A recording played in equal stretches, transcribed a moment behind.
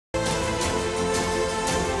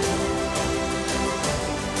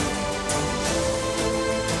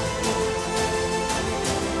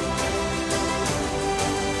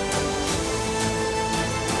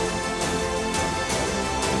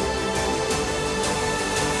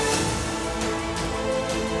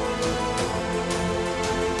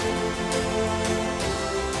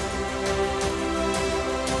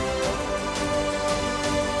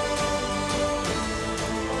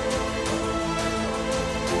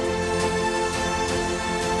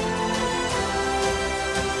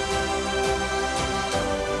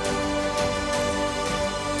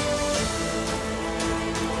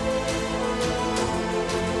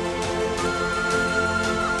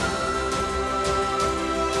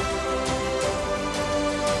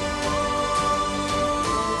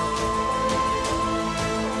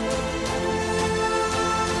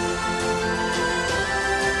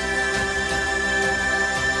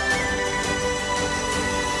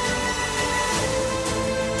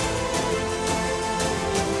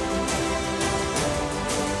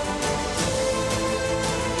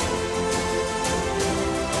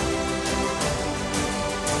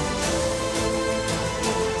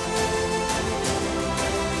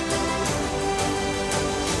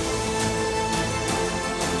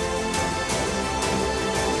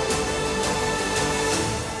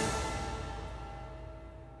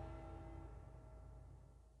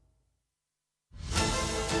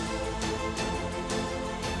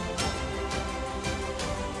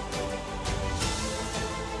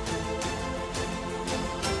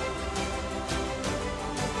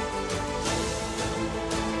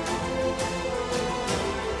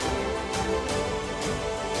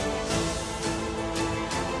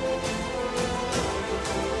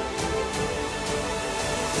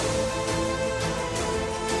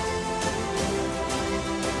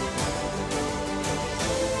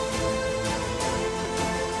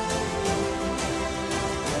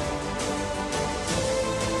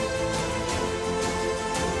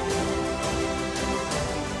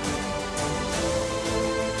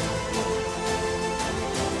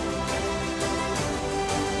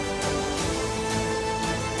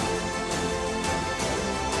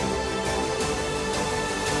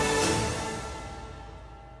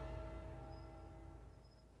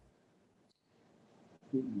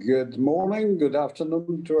Good morning, good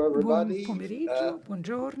afternoon to everybody. Buon pomeriggio,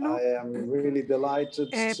 buongiorno. I am really delighted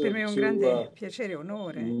Per me è un grande piacere e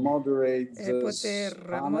onore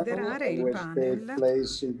poter moderare il panel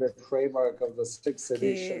place in the framework of the sixth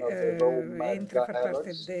edition of the Rome entra a far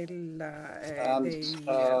parte dei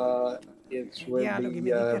dialoghi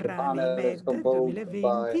mediterranei MED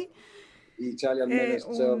 2020. Italian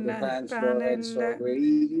Minister of Defense Lorenzo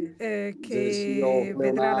Guerini, che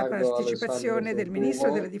vedrà la partecipazione del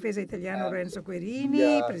Ministro della Difesa italiano Lorenzo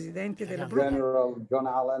Guerini, Presidente della General John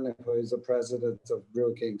Allen, who is the President of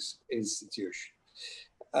Brookings Institution.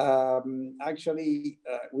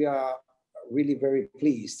 We are really very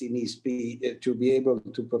pleased in ESP to be able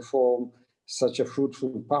to perform such a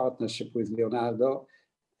fruitful partnership with Leonardo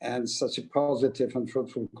and such a positive and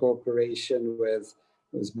fruitful cooperation with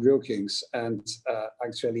Brookings, and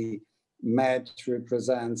actually MED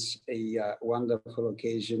represents a wonderful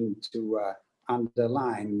occasion to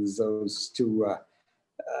underline those two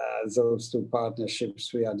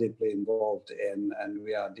partnerships we are deeply involved in and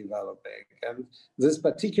we are developing. And this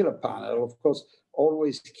particular panel, of course,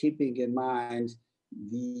 always keeping in mind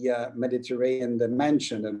the Mediterranean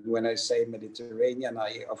dimension. And when I say Mediterranean,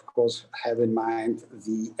 I, of course, have in mind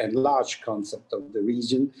the enlarged concept of the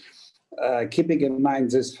region. Keeping in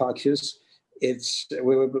mind this focus, we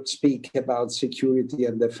will speak about security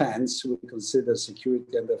and defense. We consider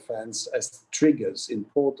security and defense as triggers,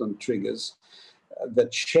 important triggers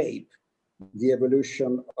that shape the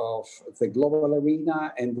evolution of the global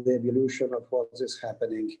arena and the evolution of what is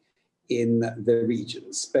happening in the region,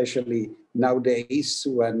 especially nowadays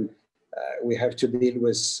when we have to deal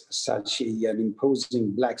with such an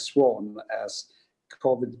imposing black swan as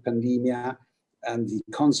COVID pandemic, and the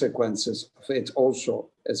consequences of it also,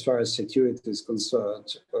 as far as security is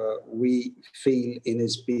concerned. We feel in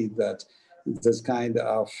ESP that this kind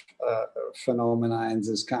of phenomena and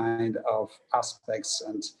this kind of aspects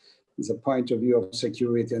and the point of view of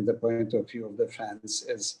security and the point of view of defense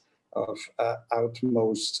is of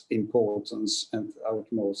utmost importance and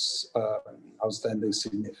utmost outstanding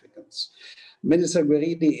significance. Minister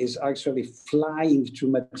Guerini is actually flying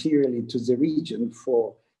materially to the region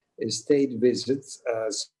for a state visit,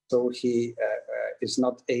 so he is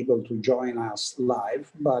not able to join us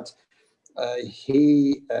live, but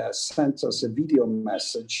he sent us a video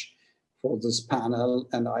message for this panel,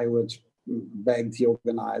 and I would beg the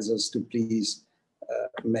organizers to please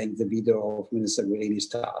make the video of Minister Guerini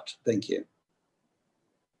start. Thank you.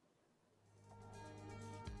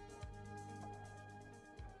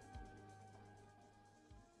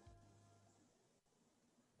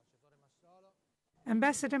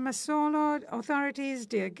 Ambassador Massolo, authorities,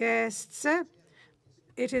 dear guests,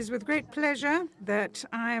 it is with great pleasure that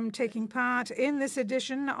I am taking part in this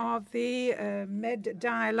edition of the MED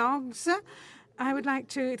Dialogues. I would like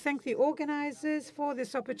to thank the organizers for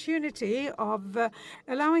this opportunity of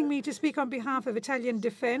allowing me to speak on behalf of Italian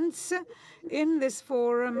defense in this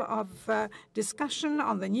forum of discussion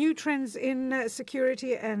on the new trends in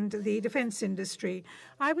security and the defense industry.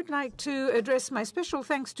 I would like to address my special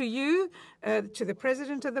thanks to you, to the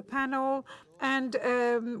president of the panel, and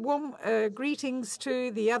warm greetings to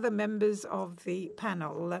the other members of the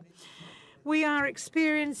panel. We are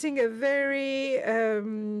experiencing a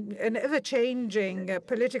an ever-changing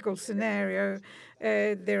political scenario.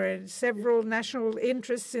 There are several national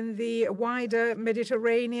interests in the wider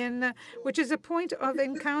Mediterranean, which is a point of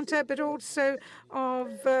encounter, but also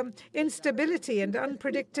of instability and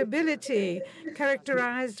unpredictability,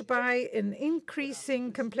 characterized by an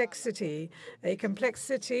increasing complexity, a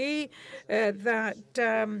complexity that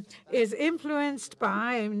is influenced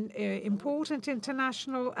by important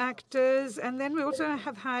international actors. And then we also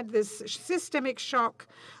have had this systemic shock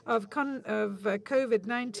of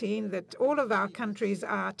COVID-19 that all of our countries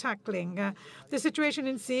are tackling. The situation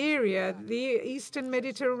in Syria, the Eastern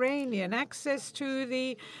Mediterranean, access to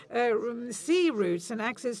the sea routes and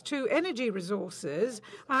access to energy resources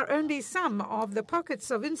are only some of the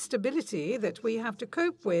pockets of instability that we have to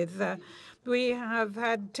cope with. We have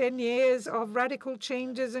had 10 years of radical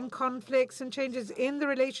changes and conflicts and changes in the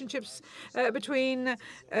relationships between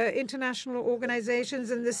international organizations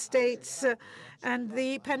and the states, and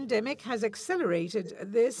the pandemic has accelerated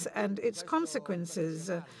this and its consequences.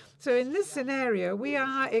 So in this scenario, we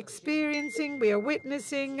are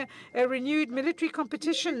witnessing a renewed military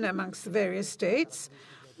competition amongst the various states.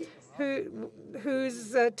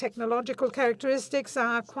 whose technological characteristics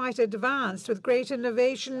are quite advanced, with great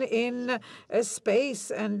innovation in space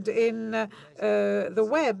and in the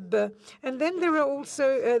web. And then there are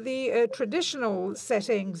also the traditional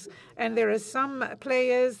settings, and there are some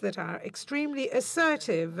players that are extremely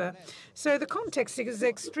assertive. So the context is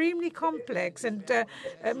extremely complex and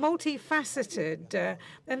multifaceted.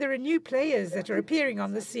 And there are new players that are appearing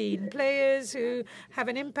on the scene, players who have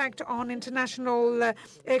an impact on international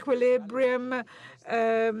equilibrium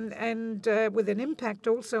and with an impact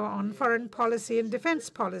also on foreign policy and defense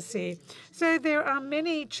policy. So there are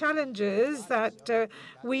many challenges that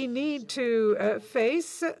we need to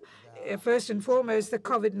face. First and foremost, the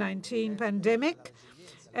COVID-19 pandemic.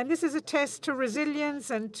 And this is a test to resilience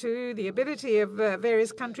and to the ability of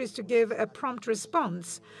various countries to give a prompt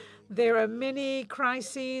response. There are many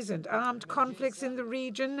crises and armed conflicts in the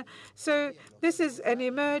region. So this is an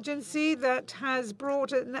emergency that has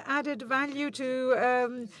brought an added value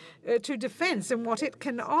to defense and what it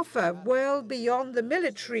can offer well beyond the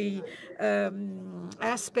military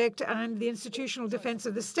aspect and the institutional defense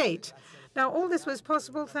of the state. Now, all this was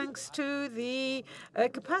possible thanks to the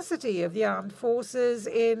capacity of the armed forces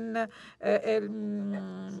in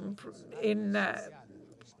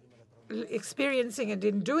experiencing and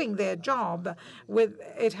in doing their job. They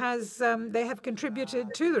have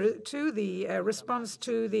contributed to the response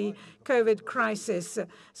to the COVID crisis.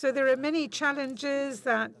 So there are many challenges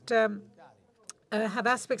that have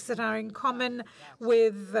aspects that are in common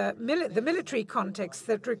with the military context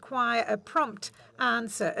that require a prompt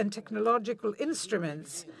answer and technological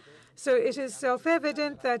instruments. So it is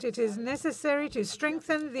self-evident that it is necessary to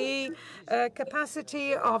strengthen the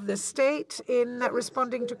capacity of the state in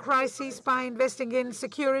responding to crises by investing in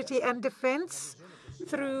security and defense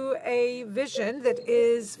through a vision that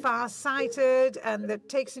is far-sighted and that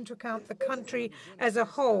takes into account the country as a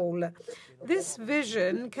whole. This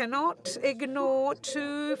vision cannot ignore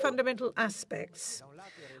two fundamental aspects.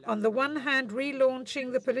 On the one hand,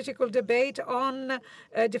 relaunching the political debate on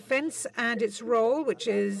defense and its role, which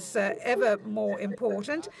is ever more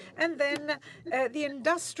important, and then the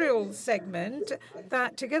industrial segment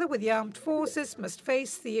that, together with the armed forces, must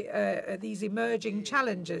face these emerging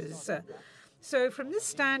challenges. So from this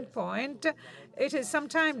standpoint, it is some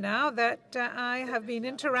time now that I have been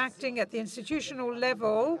interacting at the institutional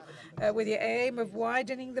level with the aim of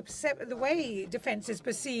widening the way defense is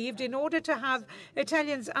perceived in order to have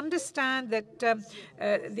Italians understand that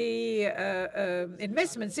the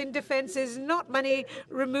investments in defense is not money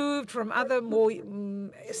removed from other more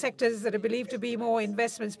sectors that are believed to be more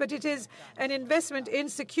investments, but it is an investment in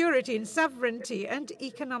security, in sovereignty, and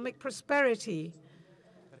economic prosperity.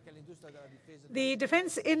 The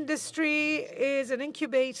defense industry is an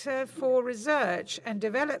incubator for research and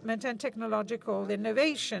development and technological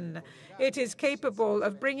innovation. It is capable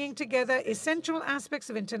of bringing together essential aspects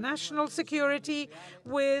of international security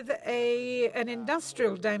with an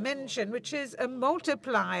industrial dimension, which is a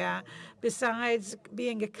multiplier besides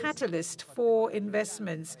being a catalyst for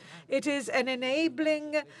investments. It is an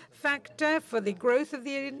enabling factor for the growth of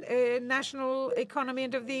the national economy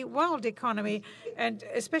and of the world economy, and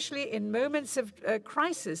especially in moments of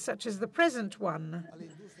crisis such as the present one.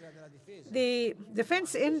 The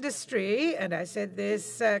defense industry, and I said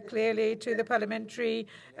this clearly to the parliamentary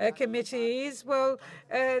committees, well,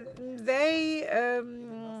 they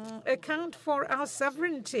account for our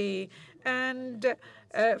sovereignty and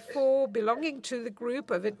for belonging to the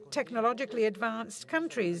group of technologically advanced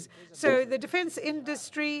countries. So the defense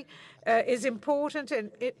industry is important,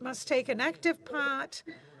 and it must take an active part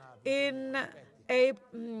in a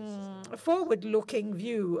forward-looking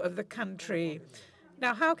view of the country.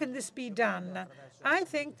 Now, how can this be done? I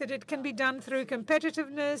think that it can be done through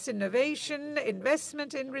competitiveness, innovation,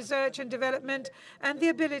 investment in research and development, and the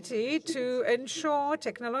ability to ensure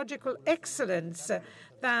technological excellence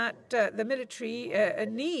that the military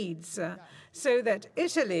needs, so that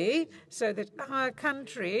our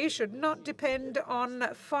country should not depend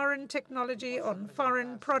on foreign technology, on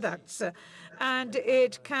foreign products, and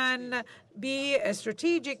it can be a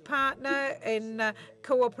strategic partner in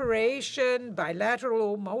cooperation,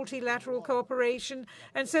 bilateral or multilateral cooperation,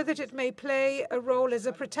 and so that it may play a role as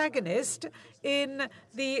a protagonist in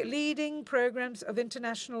the leading programs of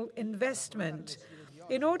international investment.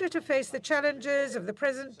 In order to face the challenges of the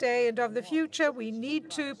present day and of the future, we need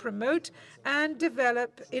to promote and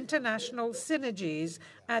develop international synergies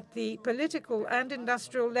at the political and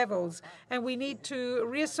industrial levels. And we need to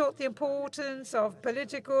reassert the importance of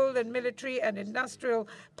political and military and industrial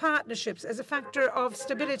partnerships as a factor of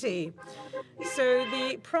stability. So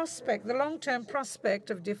the long-term prospect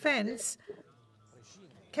of defense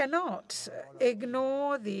cannot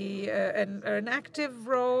ignore an active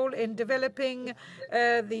role in developing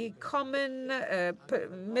the common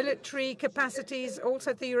military capacities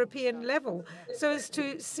also at the European level, so as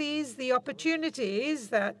to seize the opportunities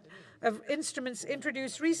that of instruments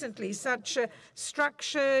introduced recently, such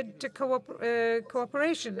structured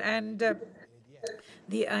cooperation and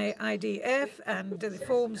the IDF and the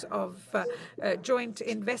forms of joint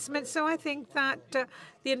investment. So I think that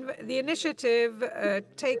the initiative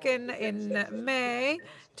taken in May,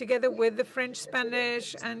 together with the French,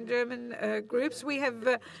 Spanish, and German groups, we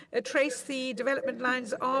have traced the development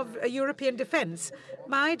lines of European defense.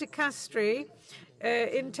 My dicastery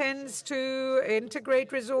intends to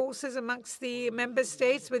integrate resources amongst the member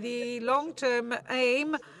states with the long-term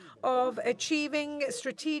aim of achieving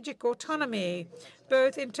strategic autonomy,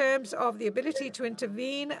 both in terms of the ability to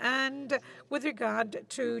intervene and with regard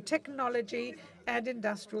to technology and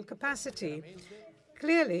industrial capacity.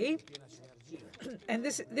 Clearly, and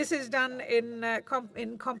this is done in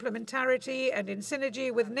complementarity and in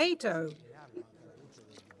synergy with NATO.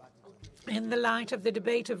 In the light of the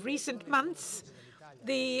debate of recent months,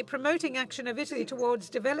 the promoting action of Italy towards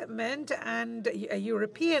development and a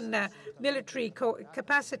European military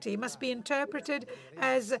capacity must be interpreted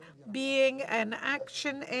as being an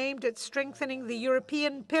action aimed at strengthening the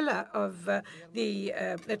European pillar of the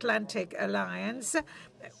Atlantic Alliance,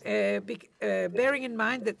 bearing in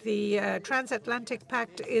mind that the Transatlantic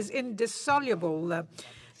Pact is indissoluble.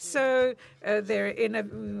 So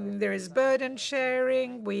there is burden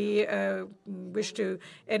sharing. We wish to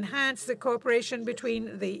enhance the cooperation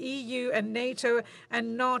between the EU and NATO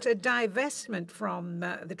and not a divestment from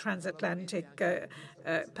the Transatlantic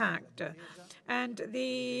Pact. And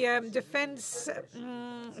the our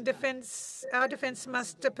defense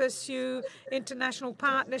must pursue international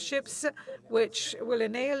partnerships which will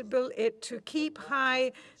enable it to keep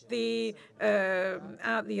high the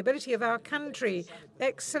ability of our country.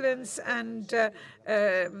 Excellence and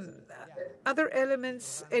other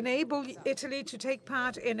elements enable Italy to take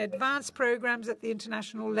part in advanced programs at the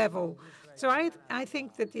international level. So I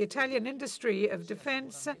think that the Italian industry of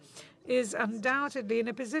defense is undoubtedly in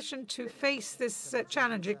a position to face this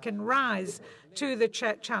challenge. It can rise to the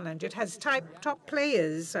challenge. It has top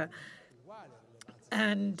players.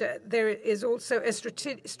 And there is also a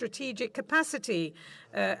strategic capacity.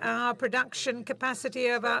 Our production capacity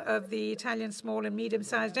of the Italian small and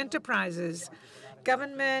medium-sized enterprises,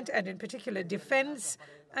 government, and in particular defense,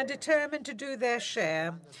 are determined to do their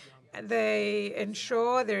share. They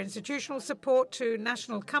ensure their institutional support to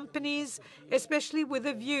national companies, especially with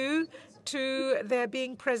a view to their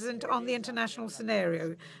being present on the international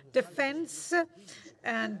scenario. Defense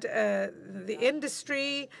and the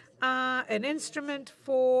industry are an instrument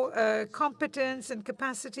for competence and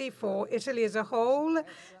capacity for Italy as a whole,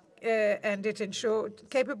 and it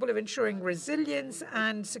capable of ensuring resilience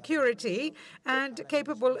and security, and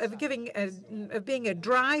capable of being a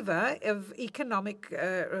driver of economic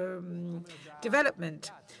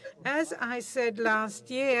development. As I said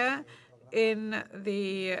last year, in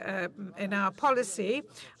our policy,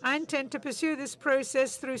 I intend to pursue this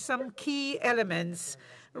process through some key elements: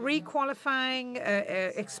 requalifying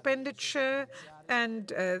expenditure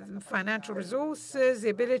and financial resources, the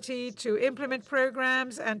ability to implement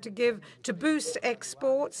programs and to boost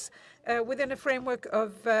exports within a framework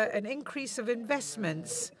of an increase of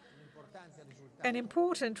investments. An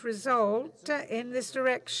important result in this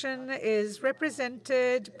direction is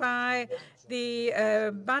represented by the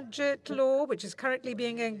budget law, which is currently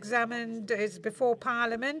being examined, is before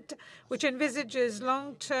Parliament, which envisages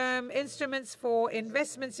long-term instruments for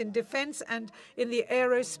investments in defense and in the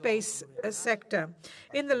aerospace sector.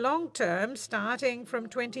 In the long term, starting from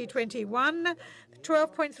 2021,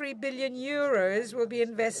 12.3 billion euros will be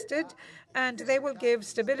invested, and they will give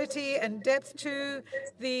stability and depth to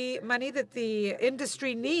the money that the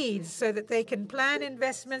industry needs so that they can plan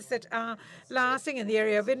investments that are lasting in the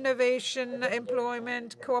area of innovation,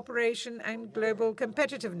 employment, cooperation, and global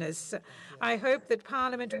competitiveness. I hope that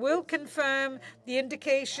Parliament will confirm the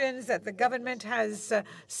indications that the government has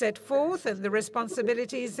set forth and the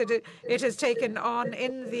responsibilities that it has taken on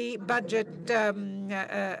in the Budget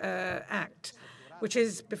Act, which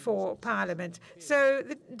is before Parliament. So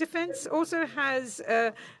the defense also has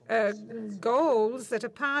goals that are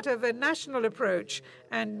part of a national approach.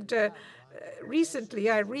 And recently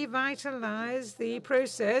I revitalized the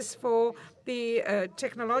process for the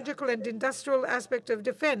technological and industrial aspect of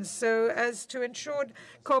defense, so as to ensure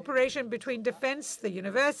cooperation between defense, the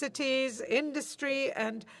universities, industry,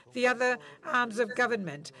 and the other arms of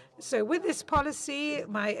government. So with this policy,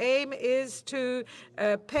 my aim is to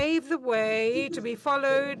pave the way to be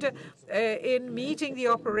followed in meeting the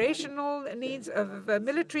operational needs of a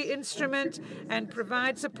military instrument and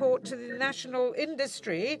provide support to the national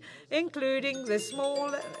industry, including the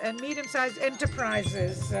small and medium-sized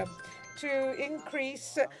enterprises, to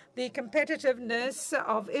increase the competitiveness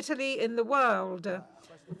of Italy in the world.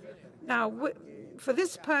 Now, for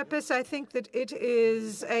this purpose, I think that it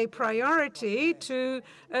is a priority to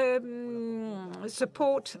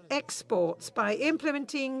support exports by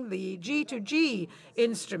implementing the G2G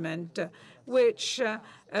instrument, which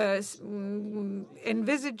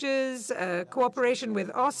envisages cooperation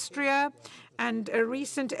with Austria, and a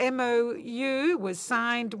recent MOU was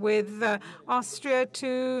signed with Austria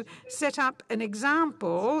to set up an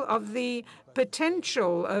example of the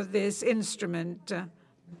potential of this instrument.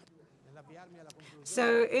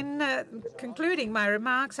 So in concluding my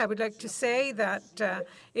remarks, I would like to say that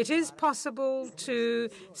it is possible to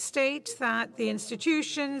state that the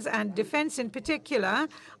institutions and defense in particular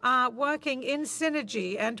are working in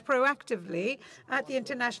synergy and proactively at the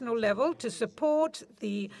international level to support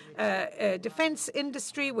the defense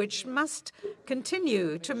industry, which must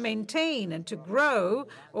continue to maintain and to grow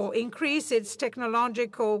or increase its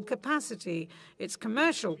technological capacity, its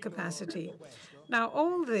commercial capacity. Now,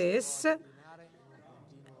 all this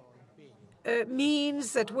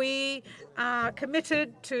means that we are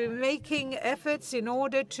committed to making efforts in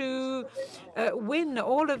order to win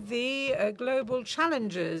all of the global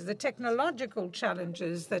challenges, the technological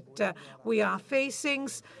challenges that we are facing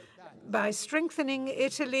by strengthening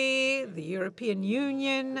Italy, the European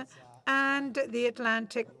Union, and the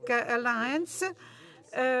Atlantic Alliance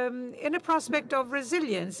in a prospect of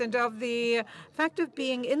resilience and of the fact of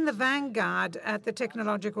being in the vanguard at the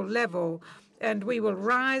technological level. And we will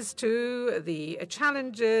rise to the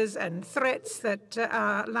challenges and threats that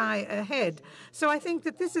lie ahead. So I think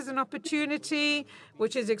that this is an opportunity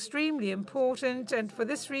which is extremely important. And for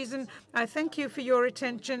this reason, I thank you for your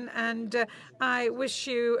attention, and I wish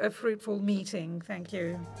you a fruitful meeting. Thank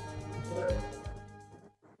you.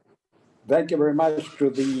 Thank you very much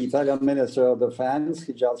to the Italian Minister of Defense.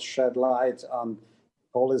 He just shed light on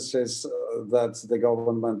policies that the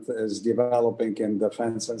government is developing in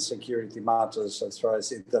defense and security matters as far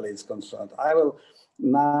as Italy is concerned. I will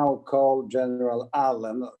now call General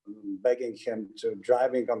Allen, begging him to,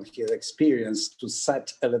 driving on his experience, to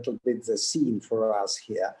set a little bit the scene for us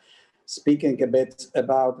here, speaking a bit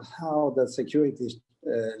about how the security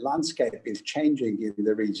landscape is changing in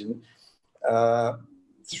the region.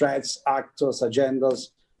 Threats, actors,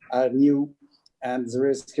 agendas are new, and there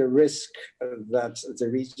is a risk that the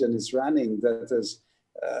region is running that is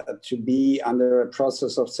to be under a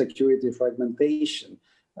process of security fragmentation.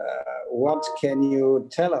 What can you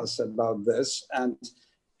tell us about this, and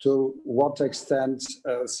to what extent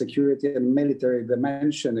security and military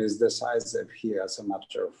dimension is decisive here, as a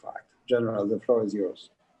matter of fact? General, the floor is yours.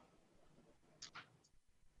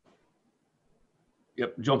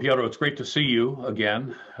 Yep, Gianpiero, it's great to see you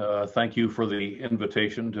again. Thank you for the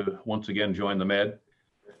invitation to once again join the Med.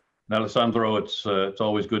 And Alessandro, it's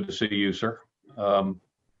always good to see you, sir.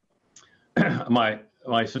 My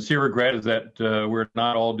sincere regret is that we're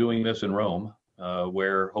not all doing this in Rome,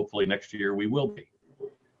 where hopefully next year we will be.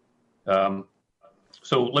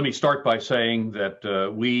 So let me start by saying that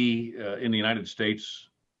we in the United States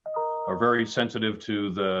are very sensitive to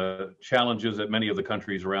the challenges that many of the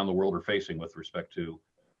countries around the world are facing with respect to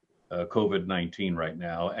COVID-19 right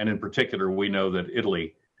now. And in particular, we know that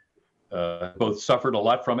Italy both suffered a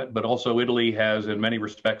lot from it, but also Italy has in many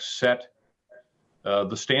respects set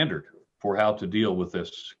the standard for how to deal with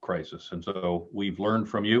this crisis. And so we've learned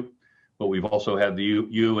from you, but we've also had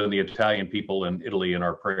you and the Italian people in Italy in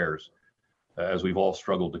our prayers as we've all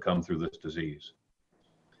struggled to come through this disease.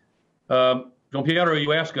 Gianpiero,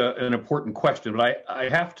 you ask an important question, but I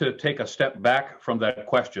have to take a step back from that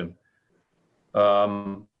question.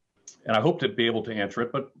 And I hope to be able to answer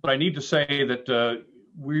it, but I need to say that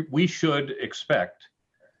we should expect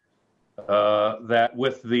that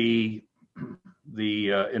with the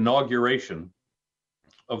inauguration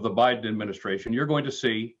of the Biden administration, you're going to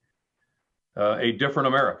see a different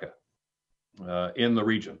America in the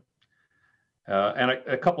region. And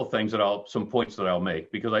a couple of things some points that I'll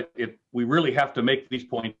make, because we really have to make these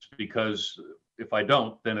points, because if I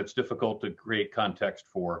don't, then it's difficult to create context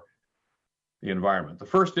for the environment. The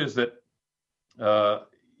first is that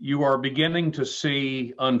you are beginning to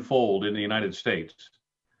see unfold in the United States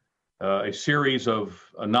a series of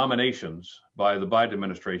nominations by the Biden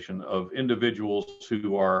administration of individuals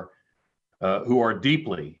who are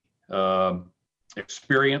deeply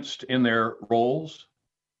experienced in their roles,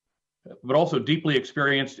 but also deeply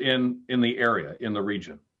experienced in the area, in the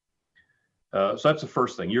region. So that's the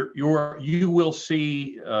first thing. You will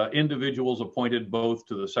see individuals appointed both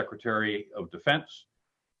to the Secretary of Defense,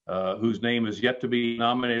 whose name is yet to be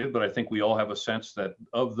nominated, but I think we all have a sense that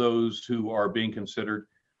of those who are being considered,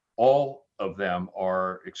 all of them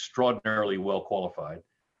are extraordinarily well qualified.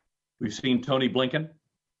 We've seen Tony Blinken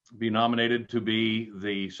be nominated to be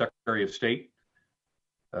the Secretary of State.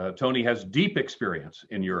 Tony has deep experience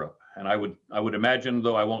in Europe, and I would imagine,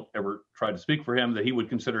 though I won't ever try to speak for him, that he would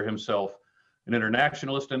consider himself an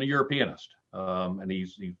internationalist and a Europeanist. And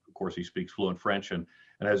of course, he speaks fluent French and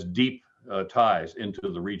has deep ties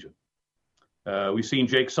into the region. We've seen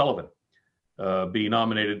Jake Sullivan be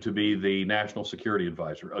nominated to be the National Security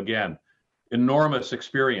Advisor. Again, enormous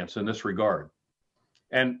experience in this regard.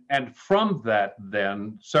 And from that,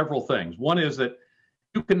 then, several things. One is that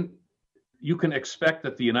you can expect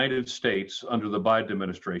that the United States, under the Biden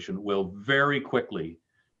administration, will very quickly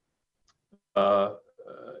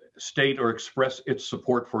state or express its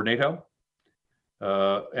support for NATO.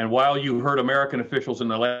 And while you heard American officials in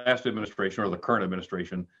the last administration or the current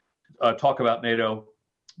administration talk about NATO,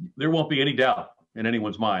 there won't be any doubt in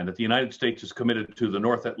anyone's mind that the United States is committed to the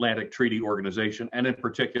North Atlantic Treaty Organization, and in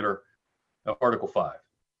particular, Article 5.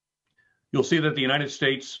 You'll see that the United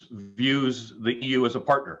States views the EU as a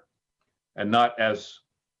partner and not, as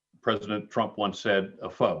President Trump once said, a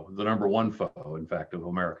foe, the number one foe, in fact, of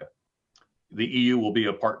America. The EU will be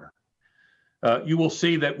a partner. You will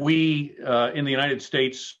see that we in the United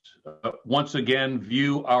States once again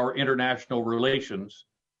view our international relations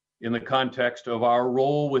in the context of our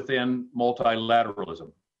role within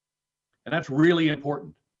multilateralism. And that's really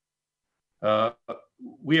important.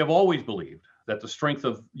 We have always believed that the strength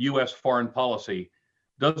of US foreign policy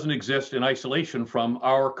doesn't exist in isolation from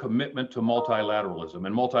our commitment to multilateralism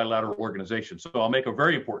and multilateral organizations. So I'll make a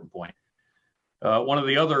very important point. One of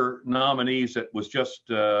the other nominees that was just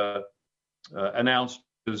announced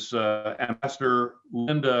is Ambassador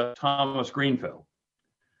Linda Thomas Greenfield.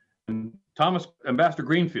 And Ambassador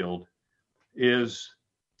Greenfield is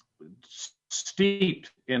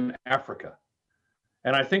steeped in Africa.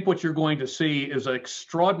 And I think what you're going to see is an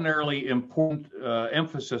extraordinarily important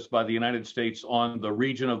emphasis by the United States on the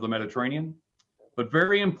region of the Mediterranean, but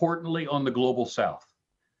very importantly on the global South.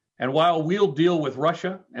 And while we'll deal with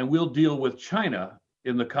Russia and we'll deal with China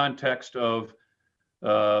in the context of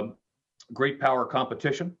great power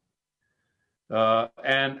competition,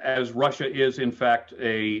 and as Russia is in fact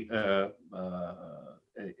a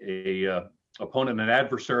opponent and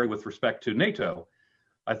adversary with respect to NATO,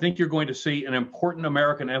 I think you're going to see an important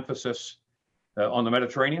American emphasis on the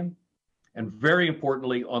Mediterranean, and very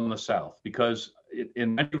importantly on the South, because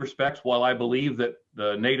in many respects, while I believe that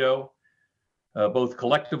the NATO, both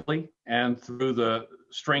collectively and through the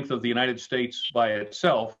strength of the United States by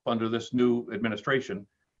itself under this new administration,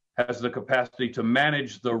 has the capacity to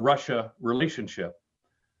manage the Russia relationship,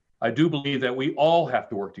 I do believe that we all have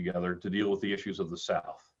to work together to deal with the issues of the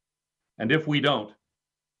South. And if we don't,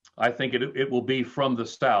 I think it will be from the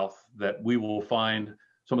South that we will find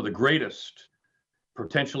some of the greatest,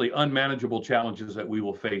 potentially unmanageable challenges that we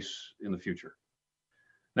will face in the future.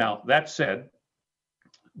 Now, that said,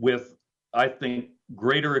 with, I think,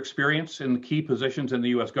 greater experience in key positions in the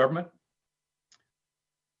US government,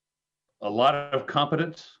 a lot of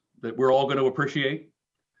competence that we're all going to appreciate,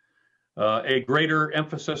 a greater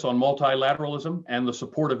emphasis on multilateralism and the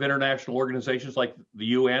support of international organizations like the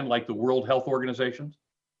UN, like the World Health Organization.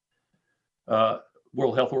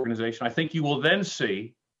 I think you will then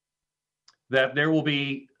see that there will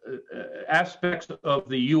be aspects of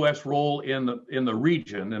the U.S. role in the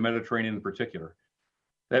region, the Mediterranean in particular,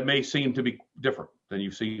 that may seem to be different than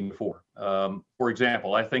you've seen before. For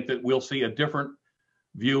example, I think that we'll see a different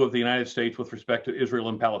view of the United States with respect to Israel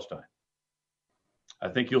and Palestine. I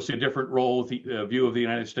think you'll see a different role with the view of the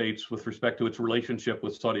United States with respect to its relationship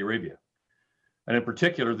with Saudi Arabia, and in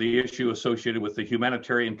particular, the issue associated with the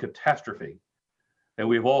humanitarian catastrophe that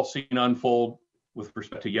we've all seen unfold with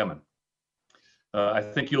respect to Yemen. I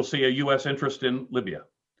think you'll see a U.S. interest in Libya.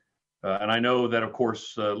 And I know that, of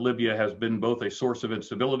course, Libya has been both a source of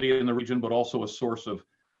instability in the region, but also a source of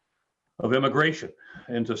immigration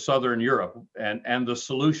into Southern Europe. And the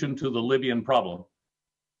solution to the Libyan problem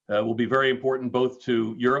will be very important both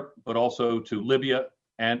to Europe, but also to Libya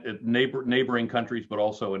and neighboring countries, but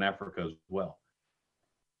also in Africa as well.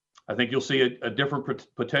 I think you'll see a different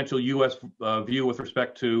potential U.S. view with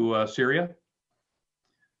respect to Syria.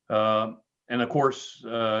 And of course,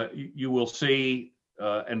 you will see,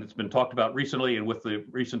 and it's been talked about recently, and with the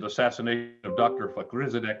recent assassination of Dr.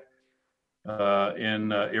 Fakhrizadeh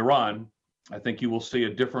in Iran, I think you will see a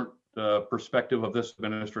different perspective of this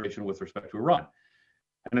administration with respect to Iran.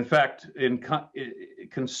 And in fact,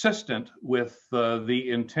 consistent with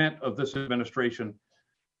the intent of this administration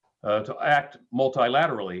to act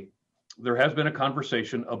multilaterally, there has been a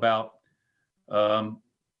conversation about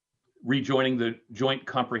rejoining the Joint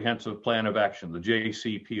Comprehensive Plan of Action, the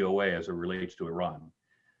JCPOA, as it relates to Iran.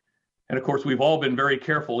 And of course, we've all been very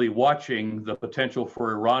carefully watching the potential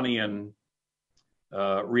for Iranian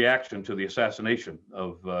reaction to the assassination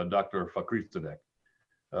of Dr. Fakhrizadeh,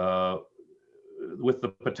 with the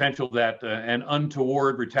potential that an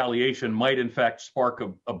untoward retaliation might in fact spark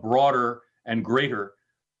a broader and greater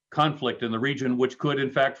conflict in the region, which could in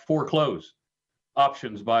fact foreclose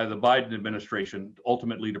options by the Biden administration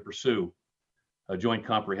ultimately to pursue a joint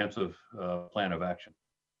comprehensive plan of action.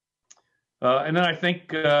 And then I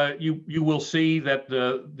think you will see that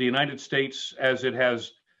the United States, as it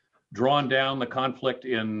has drawn down the conflict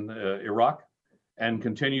in Iraq and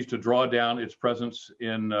continues to draw down its presence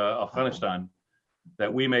in Afghanistan,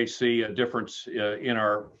 that we may see a difference in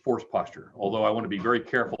our force posture. Although I want to be very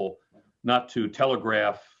careful not to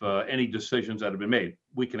telegraph any decisions that have been made.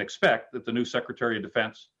 We can expect that the new Secretary of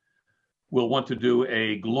Defense will want to do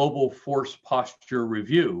a global force posture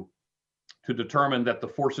review to determine that the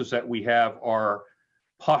forces that we have are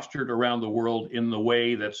postured around the world in the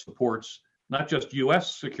way that supports not just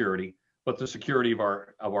U.S. security, but the security of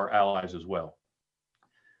our allies as well.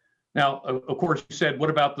 Now, of course, you said,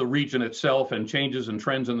 what about the region itself and changes and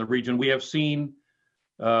trends in the region? We have seen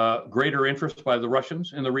greater interest by the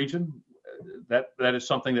Russians in the region. That is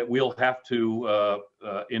something that we'll have to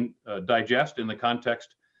digest in the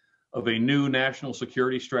context of a new national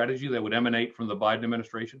security strategy that would emanate from the Biden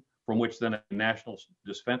administration, from which then a national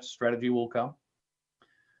defense strategy will come.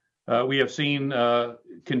 We have seen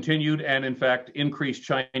continued and, in fact, increased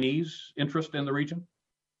Chinese interest in the region.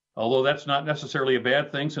 Although that's not necessarily a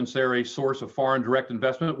bad thing, since they're a source of foreign direct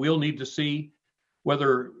investment, we'll need to see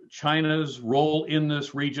whether China's role in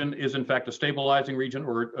this region is, in fact, a stabilizing region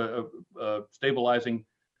or a stabilizing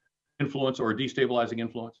influence or a destabilizing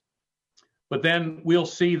influence. But then we'll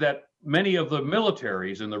see that many of the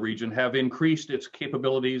militaries in the region have increased its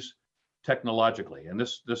capabilities technologically. And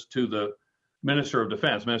this to the Minister of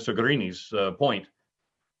Defense, Minister Guerrini's point,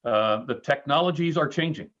 the technologies are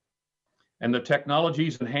changing. And the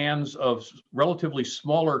technologies in hands of relatively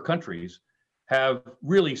smaller countries have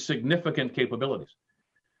really significant capabilities.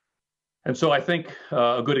 And so I think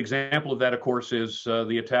a good example of that, of course, is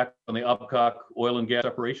the attack on the Abqaiq oil and gas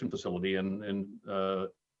separation facility in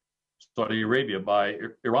Saudi Arabia by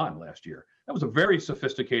Iran last year. That was a very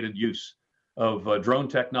sophisticated use of drone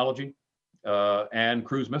technology and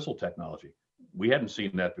cruise missile technology. We hadn't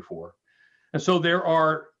seen that before. And so there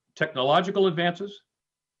are technological advances.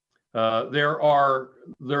 There are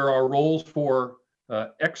roles for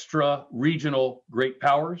extra regional great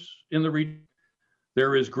powers in the region.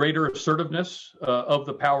 There is greater assertiveness of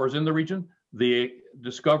the powers in the region. The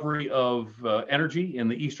discovery of energy in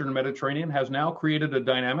the Eastern Mediterranean has now created a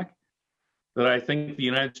dynamic that I think the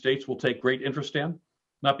United States will take great interest in,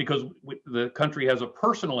 not because the country has a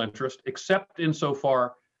personal interest, except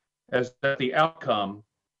insofar as that the outcome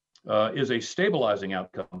is a stabilizing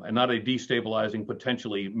outcome and not a destabilizing,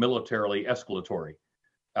 potentially militarily escalatory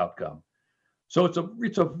outcome. So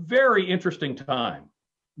it's a very interesting time.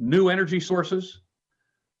 New energy sources,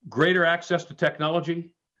 greater access to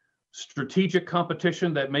technology, strategic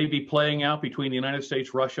competition that may be playing out between the United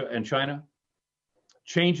States, Russia, and China,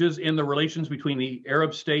 changes in the relations between the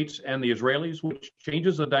Arab states and the Israelis, which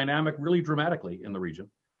changes the dynamic really dramatically in the region.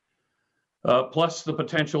 Plus the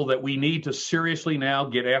potential that we need to seriously now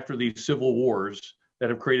get after these civil wars that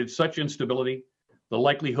have created such instability, the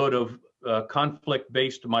likelihood of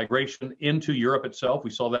conflict-based migration into Europe itself. We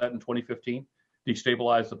saw that in 2015,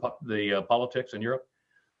 destabilize the politics in Europe.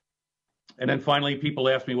 And then finally, people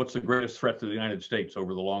ask me, what's the greatest threat to the United States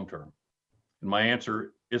over the long term? And my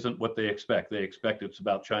answer isn't what they expect. They expect it's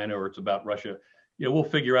about China or it's about Russia. You know, we'll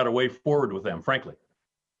figure out a way forward with them, frankly.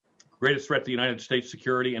 Greatest threat to the United States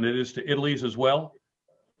security, and it is to Italy's as well,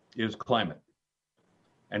 is climate.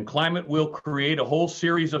 And climate will create a whole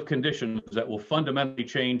series of conditions that will fundamentally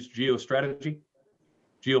change geostrategy,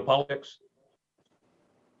 geopolitics,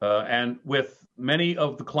 and with many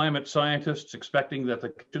of the climate scientists expecting that the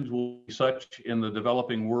conditions will be such in the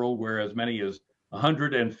developing world where as many as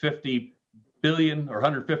 150 billion or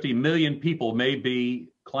 150 million people may be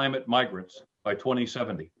climate migrants by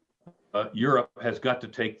 2070. Europe has got to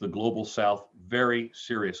take the global south very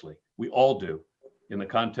seriously. We all do, in the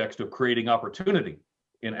context of creating opportunity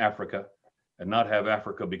in Africa and not have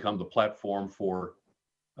Africa become the platform for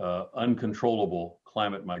uncontrollable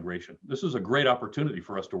climate migration. This is a great opportunity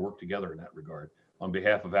for us to work together in that regard on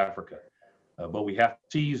behalf of Africa. But we have to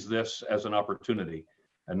seize this as an opportunity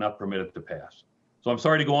and not permit it to pass. So I'm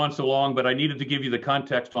sorry to go on so long, but I needed to give you the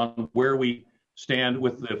context on where we stand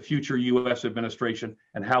with the future U.S. administration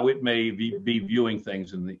and how it may be viewing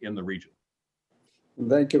things in the region.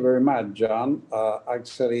 Thank you very much, John.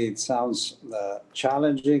 Actually, it sounds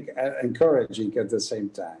challenging and encouraging at the same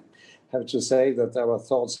time. I have to say that our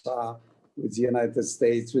thoughts are with the United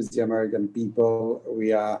States, with the American people. We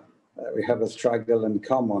have a struggle in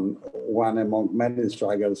common, one among many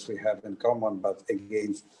struggles we have in common, but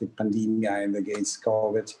against the pandemic and against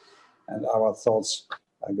COVID. And our thoughts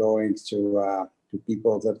are going to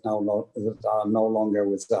people that are no longer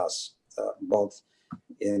with us, both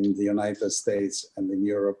in the United States and in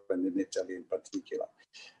Europe and in Italy in particular.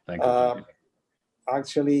 Thank you.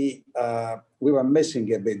 Actually, we were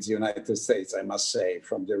missing a bit the United States, I must say,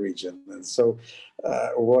 from the region. And so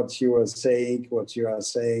what you are saying, what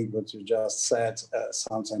you just said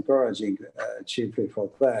sounds encouraging, chiefly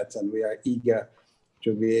for that. And we are eager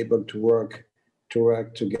to be able to work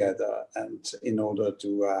together and in order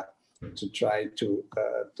to try to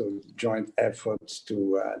joint efforts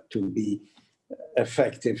to be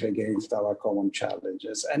effective against our common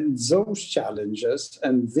challenges. And those challenges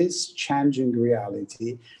and this changing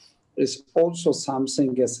reality is also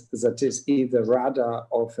something that is either rather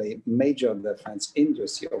of a major defense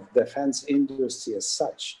industry, of defense industry as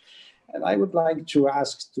such. And I would like to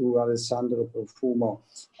ask to Alessandro Profumo,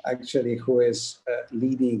 actually, who is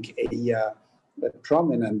leading a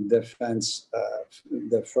prominent defense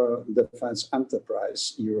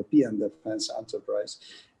enterprise, European defense enterprise,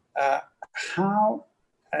 how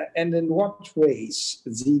and in what ways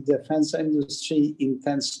the defense industry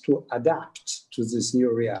intends to adapt to this new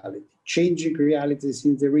reality, changing realities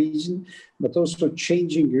in the region, but also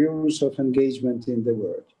changing rules of engagement in the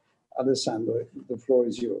world. Alessandro, the floor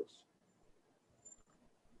is yours.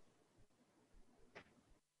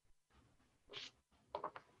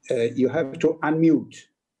 You have to unmute.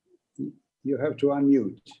 You have to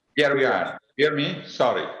unmute. Here we are. Hear me?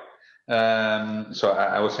 Sorry. So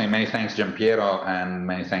I was saying many thanks, Giampiero, and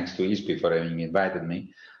many thanks to ISPI for having invited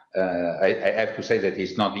me. I have to say that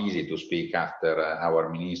it's not easy to speak after our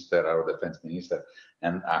minister, our defense minister,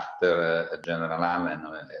 and after General Allen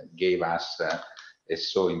gave us a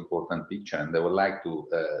so important picture. And I would like to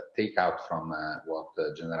take out from what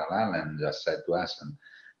General Allen just said to us and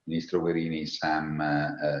Minister Guerini some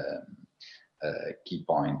key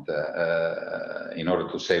point in order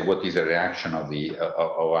to say what is the reaction of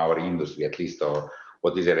our industry, at least, or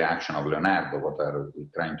what is the reaction of Leonardo, what are we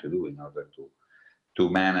trying to do in order to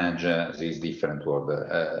manage this different world.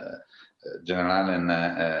 General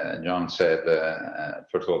Allen, John said,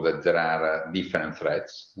 first of all, that there are different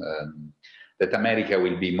threats, that America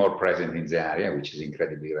will be more present in the area, which is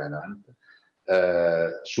incredibly relevant.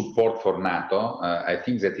 Support for NATO. I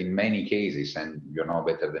think that in many cases, and you know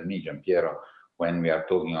better than me, Giampiero, when we are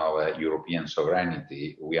talking of European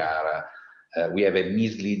sovereignty, we have a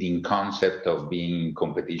misleading concept of being in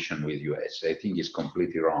competition with US. I think it's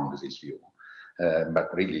completely wrong, this view,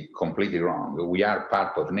 but really completely wrong. We are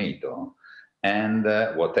part of NATO, and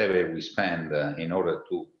whatever we spend in order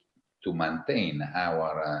to maintain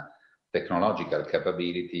our technological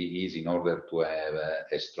capability is in order to have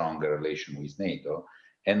a stronger relation with NATO.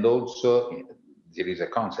 And also there is a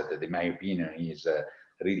concept that, in my opinion, is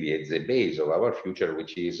really at the base of our future,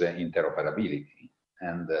 which is interoperability.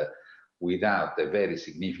 And without a very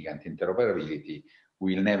significant interoperability,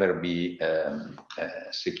 we'll never be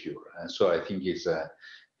secure. And so I think is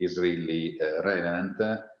really relevant.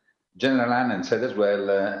 General Allen said as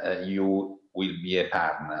well, you will be a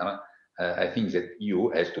partner. I think that EU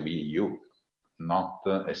has to be EU, not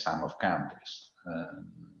a sum of countries.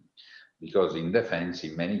 Because in defense,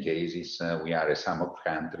 in many cases, we are a sum of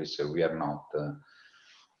countries, so we are not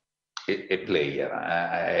a player.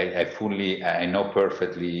 I know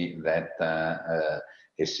perfectly that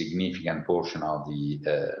a significant portion of the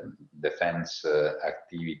defense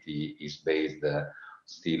activity is based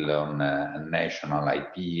still on national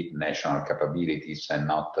IP, national capabilities, and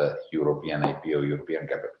not European IP or European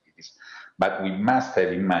capabilities. But we must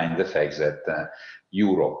have in mind the fact that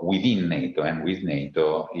Europe within NATO and with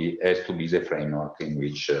NATO, it has to be the framework in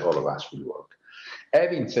which all of us will work.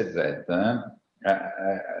 Having said that,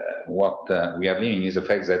 what we are living is the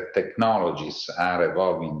fact that technologies are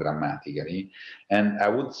evolving dramatically, and I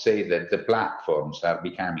would say that the platforms are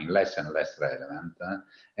becoming less and less relevant,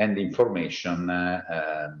 and information,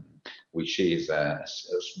 which is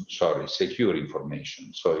secure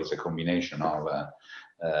information. So it's a combination of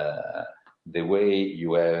the way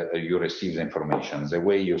you receive the information, the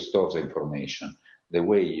way you store the information, the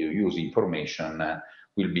way you use information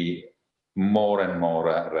will be more and more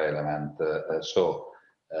relevant.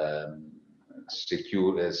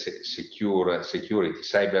 Security,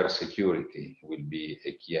 cyber security will be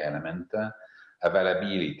a key element.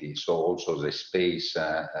 Availability, so also the space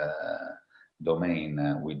domain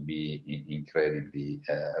will be incredibly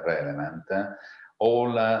relevant.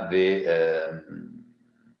 All the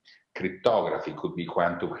cryptography, could be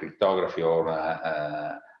quantum cryptography or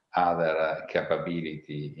other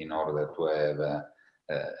capability in order to have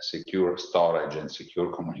secure storage and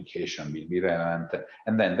secure communication will be relevant.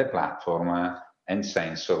 And then the platform and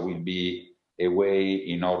sensor will be a way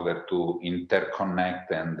in order to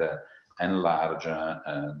interconnect and enlarge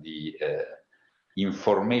the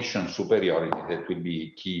information superiority that will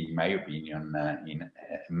be key, in my opinion, in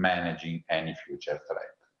managing any future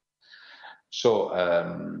threat. So,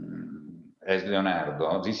 as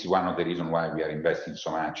Leonardo, this is one of the reasons why we are investing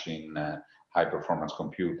so much in high-performance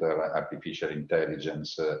computer, artificial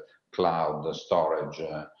intelligence, cloud storage,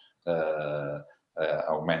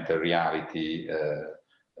 augmented reality,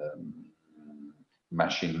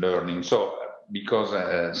 machine learning. So, because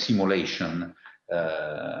simulation,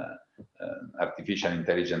 artificial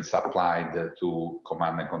intelligence applied to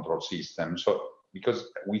command and control systems. So,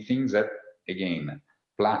 because we think that, again,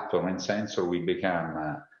 platform and sensor will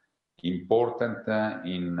become important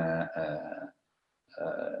in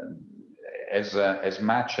as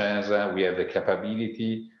much as we have the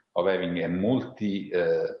capability of having a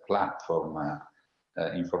multi-platform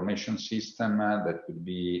information system that would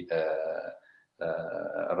be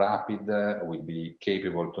rapid, will be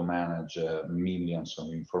capable to manage millions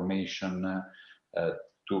of information,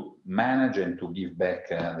 to manage and to give back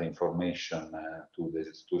the information to the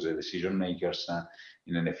decision makers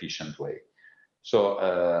in an efficient way. So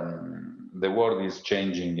the world is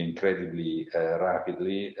changing incredibly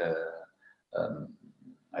rapidly.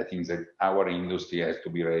 I think that our industry has to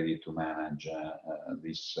be ready to manage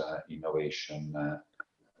this innovation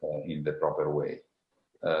in the proper way.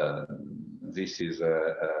 This is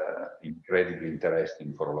incredibly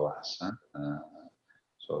interesting for all of us.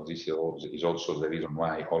 So this is also the reason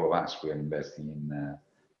why all of us we are investing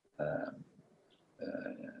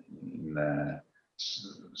in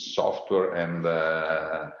software and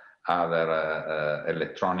other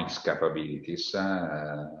electronics capabilities.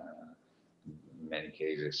 In many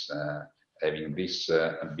cases, having this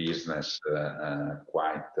business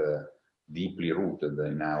quite deeply rooted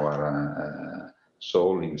in our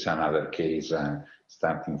soul. In some other case,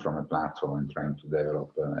 starting from a platform and trying to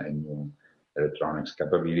develop a new electronics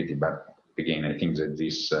capability. But again, I think that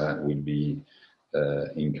this will be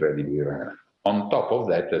incredibly rare. On top of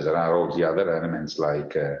that, there are all the other elements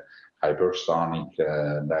like hypersonic,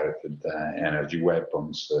 directed energy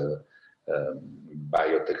weapons,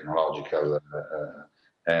 biotechnological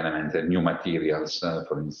element, and new materials.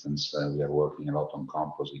 For instance, we are working a lot on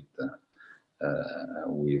composite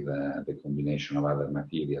with the combination of other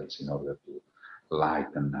materials in order to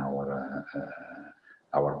lighten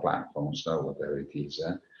our platforms, whatever it is.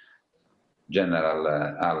 General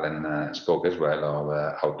Allen spoke as well of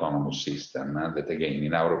autonomous systems that, again,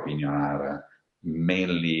 in our opinion, are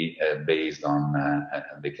mainly based on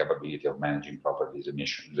the capability of managing properly the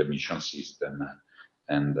mission system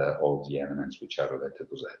and all the elements which are related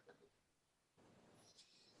to that.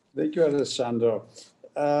 Thank you, Alessandro.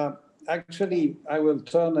 Actually, I will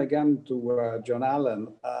turn again to John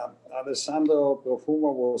Allen. Alessandro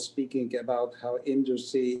Profumo was speaking about how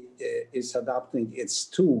industry is adapting its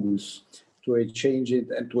tools to a changed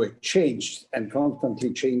and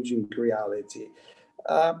constantly changing reality.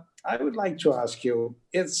 I would like to ask you,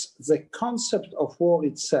 it's the concept of war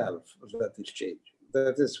itself that is changing.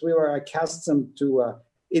 That is, we were accustomed to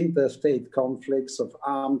interstate conflicts, of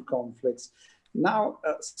armed conflicts. Now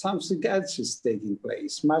something else is taking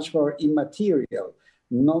place, much more immaterial,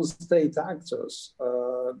 non-state actors,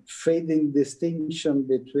 fading distinction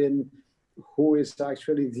between who is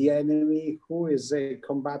actually the enemy, who is a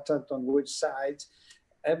combatant on which side.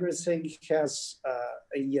 Everything has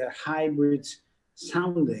a hybrid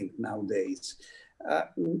sounding nowadays. I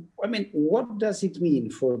mean, what does it mean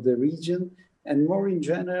for the region? And more in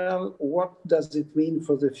general, what does it mean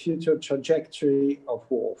for the future trajectory of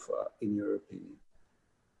warfare, in your opinion?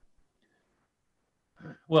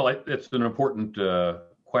 Well, it's an important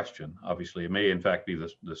question, obviously. It may, in fact, be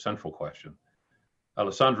the central question.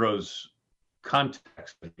 Alessandro's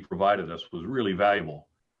context that he provided us was really valuable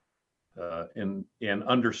in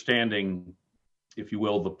understanding, if you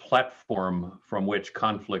will, the platform from which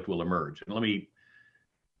conflict will emerge. And let me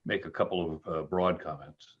make a couple of broad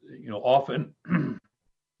comments. You know, often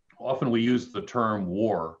we use the term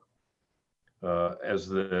war as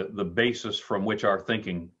the basis from which our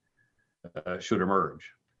thinking should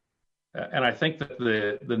emerge. And I think that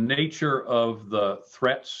the nature of the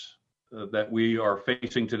threats that we are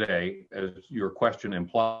facing today, as your question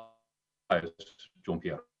implies,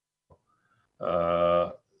 Jean-Pierre,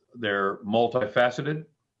 they're multifaceted,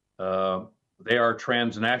 they are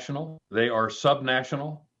transnational, they are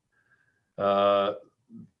subnational,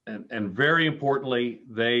 and very importantly,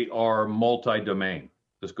 they are multi-domain.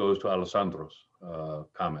 This goes to Alessandro's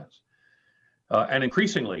comments. And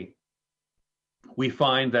increasingly, we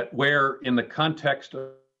find that where in the context of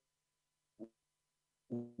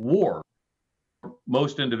war,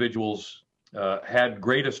 most individuals had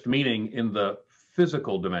greatest meaning in the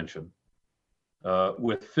physical dimension,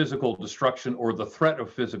 with physical destruction or the threat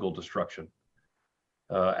of physical destruction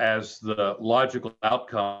as the logical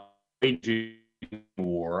outcome of waging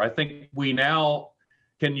war. I think we now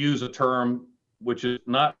can use a term which is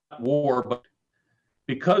not war, but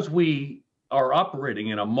because we are operating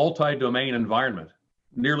in a multi-domain environment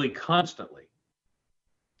nearly constantly,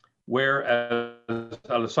 where, as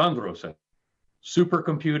Alessandro said,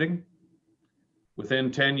 supercomputing,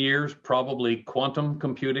 within 10 years, probably quantum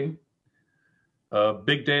computing,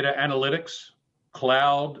 big data analytics,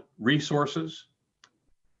 cloud resources,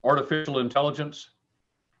 artificial intelligence.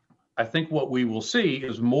 I think what we will see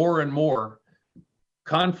is more and more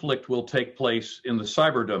conflict will take place in the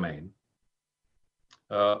cyber domain,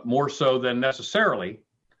 more so than necessarily,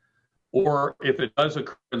 or if it does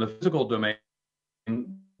occur in the physical domain,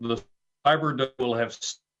 the cyber domain will have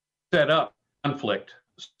set up conflict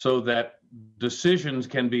so that decisions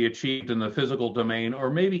can be achieved in the physical domain or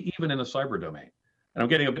maybe even in the cyber domain. And I'm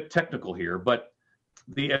getting a bit technical here, but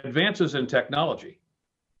the advances in technology,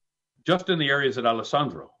 just in the areas that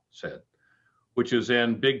Alessandro said, which is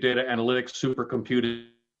in big data analytics, supercomputing,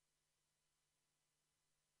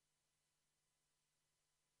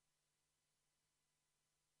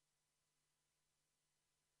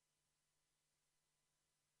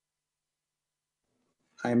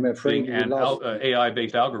 I'm afraid and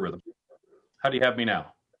AI-based algorithms. How do you have me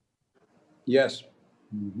now? Yes.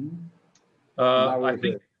 I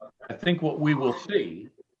think what we will see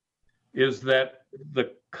is that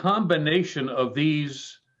the combination of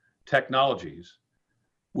these technologies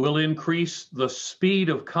will increase the speed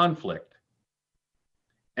of conflict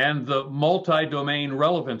and the multi-domain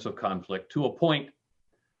relevance of conflict to a point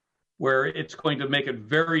where it's going to make it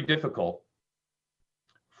very difficult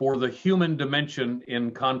for the human dimension in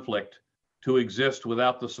conflict to exist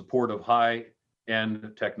without the support of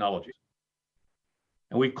high-end technologies.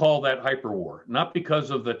 And we call that hyperwar, not because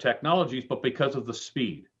of the technologies, but because of the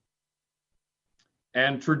speed.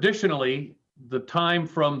 And traditionally, the time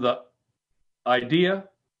from the idea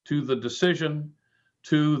to the decision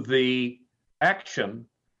to the action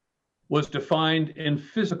was defined in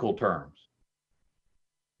physical terms.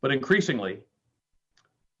 But increasingly,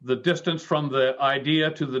 the distance from the idea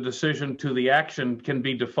to the decision to the action can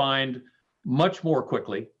be defined much more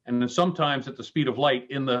quickly, and sometimes at the speed of light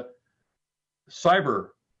in the cyber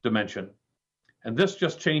dimension. And this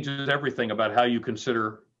just changes everything about how you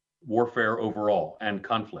consider warfare overall and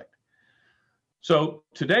conflict. So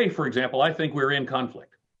today, for example, I think we're in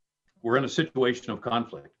conflict. We're in a situation of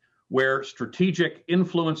conflict where strategic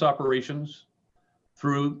influence operations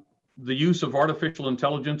through the use of artificial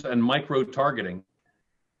intelligence and micro-targeting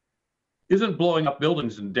isn't blowing up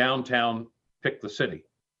buildings in downtown, pick the city,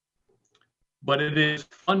 but it is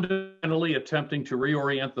fundamentally attempting to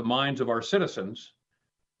reorient the minds of our citizens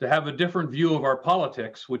to have a different view of our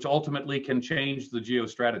politics, which ultimately can change the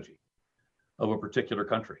geostrategy of a particular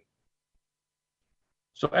country.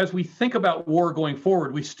 So as we think about war going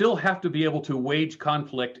forward, we still have to be able to wage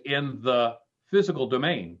conflict in the physical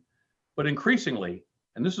domain, but increasingly,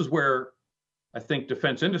 and this is where I think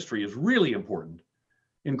defense industry is really important,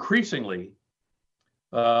 increasingly,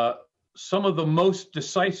 some of the most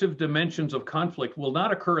decisive dimensions of conflict will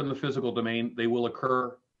not occur in the physical domain, they will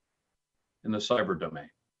occur in the cyber domain.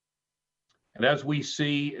 And as we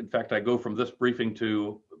see, in fact, I go from this briefing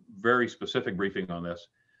to very specific briefing on this,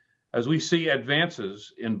 as we see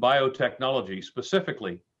advances in biotechnology,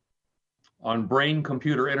 specifically on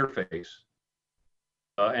brain-computer interface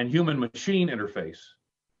and human-machine interface,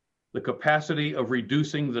 the capacity of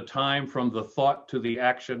reducing the time from the thought to the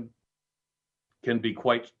action can be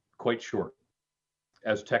quite short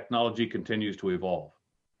as technology continues to evolve.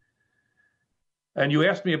 And you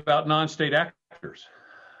asked me about non-state actors.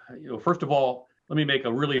 First of all, let me make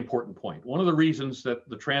a really important point. One of the reasons that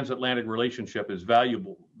the transatlantic relationship is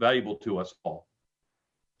valuable to us all,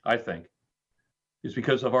 I think, is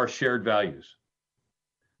because of our shared values.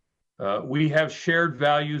 We have shared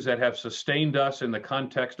values that have sustained us in the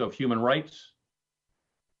context of human rights,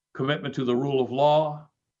 commitment to the rule of law,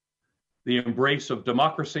 the embrace of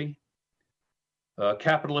democracy,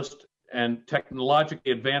 capitalist and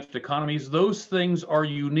technologically advanced economies. Those things are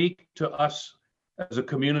unique to us as a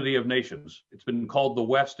community of nations. It's been called the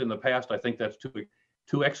West in the past. I think that's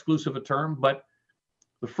too exclusive a term, but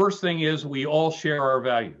the first thing is we all share our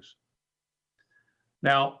values.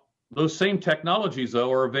 Now, those same technologies,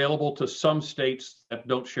 though, are available to some states that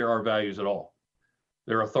don't share our values at all.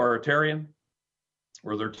 They're authoritarian,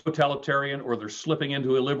 or they're totalitarian, or they're slipping into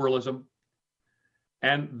illiberalism.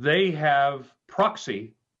 And they have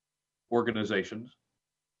proxy organizations.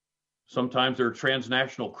 Sometimes they're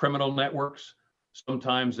transnational criminal networks.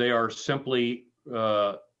 Sometimes they are simply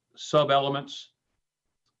sub-elements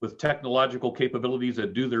with technological capabilities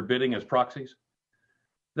that do their bidding as proxies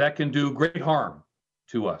that can do great harm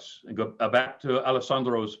to us. And go back to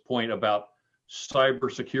Alessandro's point about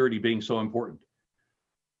cybersecurity being so important.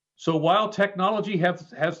 So while technology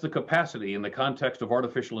has the capacity in the context of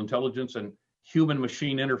artificial intelligence and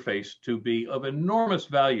human-machine interface to be of enormous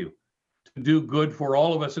value to do good for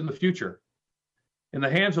all of us in the future, in the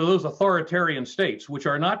hands of those authoritarian states, which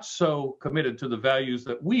are not so committed to the values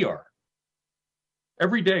that we are.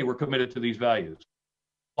 Every day we're committed to these values.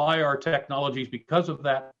 Apply our technologies because of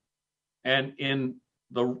that, and in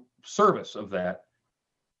the service of that,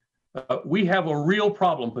 we have a real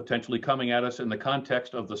problem potentially coming at us in the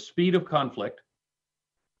context of the speed of conflict,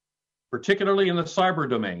 particularly in the cyber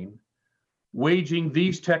domain, waging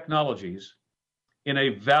these technologies in a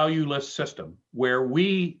valueless system where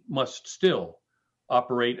we must still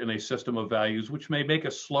operate in a system of values which may make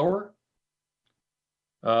us slower,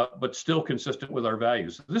 but still consistent with our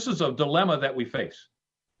values. This is a dilemma that we face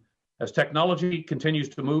as technology continues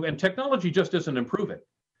to move, and technology just isn't improving.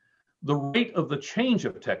 The rate of the change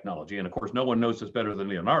of technology, and of course, no one knows this better than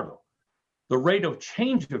Leonardo, the rate of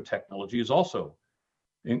change of technology is also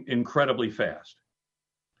incredibly fast.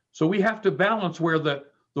 So we have to balance where the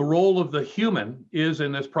role of the human is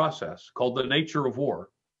in this process, called the nature of war.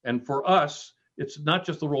 And for us, it's not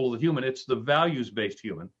just the role of the human, it's the values-based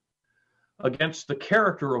human, against the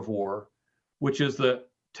character of war, which is the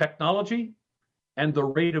technology and the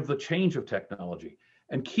rate of the change of technology.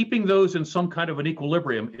 And keeping those in some kind of an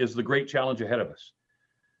equilibrium is the great challenge ahead of us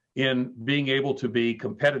in being able to be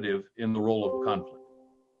competitive in the role of conflict.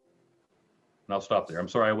 And I'll stop there. I'm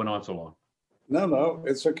sorry I went on so long. No,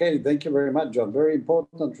 it's okay. Thank you very much, John. Very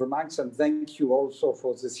important remarks, and thank you also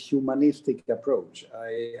for this humanistic approach.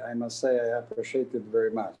 I must say I appreciate it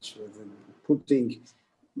very much, putting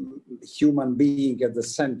human being at the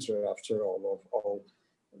center, after all, of all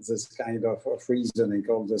this kind of reasoning,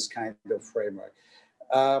 all this kind of framework.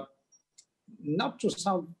 Not to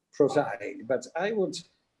sound prosaic, but I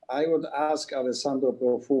would ask Alessandro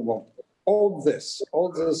Profumo, all this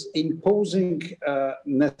imposing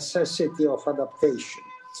necessity of adaptation.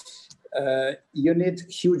 You need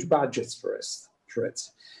huge budgets for it.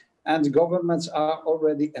 And governments are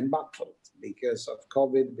already embattled because of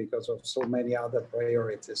COVID, because of so many other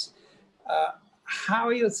priorities. How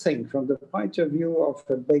you think, from the point of view of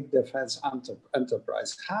a big defense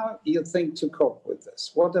enterprise, how you think to cope with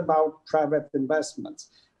this? What about private investments,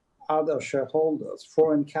 other shareholders,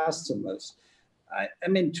 foreign customers? I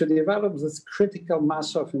mean, to develop this critical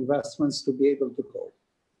mass of investments to be able to cope.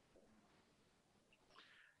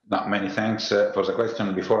 No, many thanks for the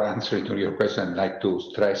question. Before answering to your question, I'd like to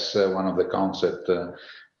stress one of the concepts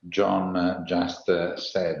John just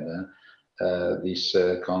said, this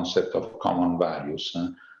concept of common values.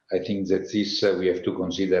 I think that this we have to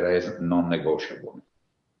consider as non-negotiable.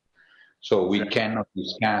 So we cannot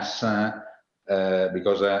discuss,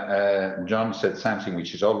 because John said something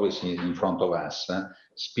which is always in front of us,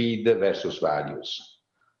 speed versus values.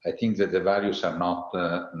 I think that the values are not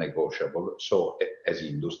negotiable. So as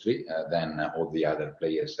industry, then all the other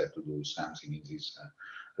players have to do something in this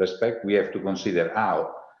respect. We have to consider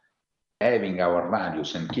how having our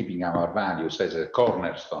values and keeping our values as a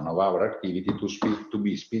cornerstone of our activity to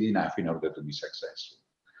be speedy enough in order to be successful.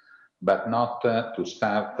 But not to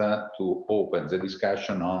start to open the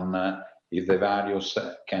discussion on if the values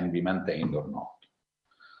can be maintained or not.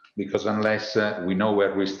 because unless we know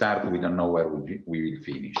where we start, we don't know where we will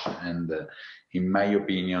finish. And in my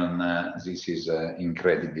opinion, this is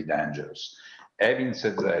incredibly dangerous. Having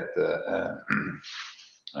said that,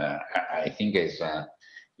 I think is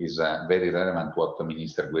very relevant what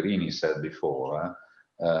Minister Guerini said before,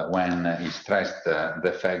 when he stressed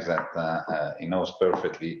the fact that he knows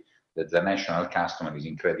perfectly that the national customer is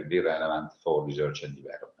incredibly relevant for research and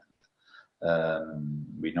development.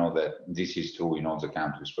 We know that this is true in all the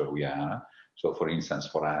countries where we are. So, for instance,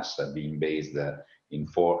 for us, being based in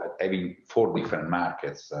having 4 different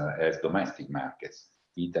markets as domestic markets,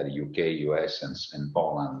 Italy, UK, US, and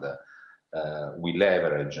Poland, we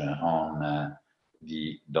leverage on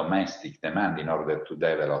the domestic demand in order to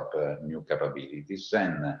develop new capabilities.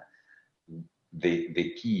 And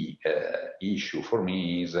the key issue for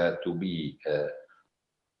me is to be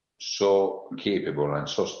so capable and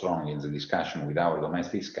so strong in the discussion with our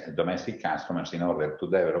domestic customers in order to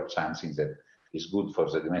develop something that is good for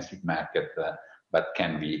the domestic market, but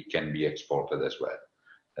can be exported as well.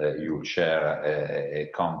 You share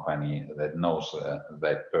a company that knows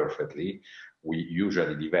that perfectly. We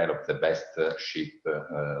usually develop the best ship,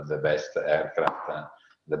 the best aircraft,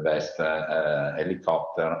 the best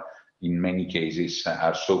helicopter. In many cases,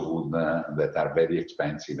 are so good that are very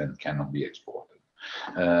expensive and cannot be exported.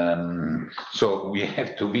 So we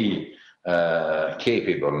have to be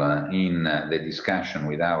capable in the discussion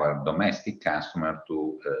with our domestic customer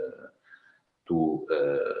to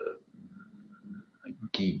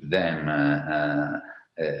keep them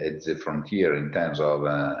at the frontier in terms of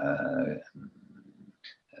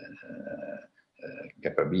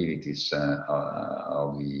capabilities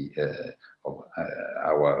of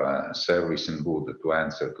our service and good to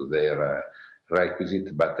answer to their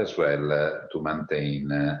requisite, but as well to maintain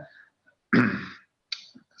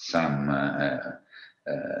some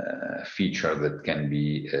feature that can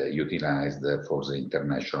be utilized for the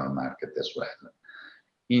international market as well.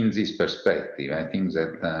 In this perspective, I think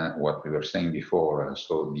that what we were saying before,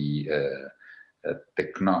 so the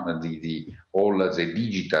technology, all the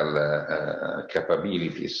digital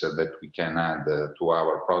capabilities that we can add to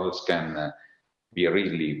our products can be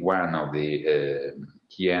really one of the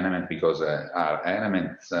key elements, because are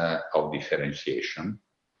elements of differentiation.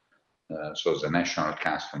 So the national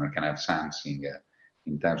customer can have something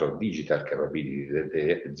in terms of digital capability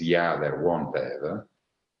that the other won't have.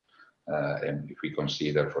 And if we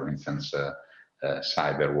consider, for instance,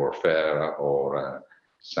 cyber warfare or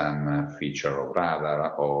some feature of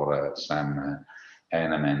radar or some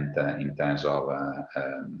element in terms of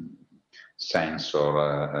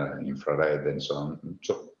sensor, infrared, and so on.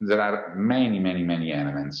 So there are many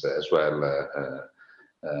elements as well,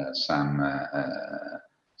 some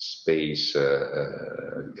space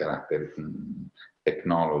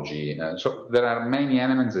technology. So there are many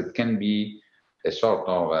elements that can be a sort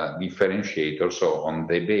of a differentiator. So on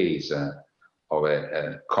the base of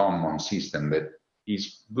a common system that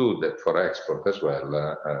is good for export as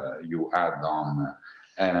well, you add on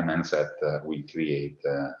elements that will create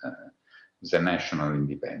the national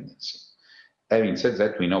independence. Having said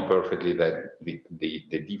that, we know perfectly that the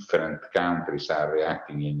different countries are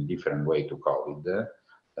reacting in a different way to COVID,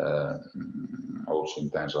 also in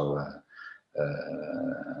terms of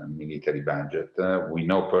military budget. We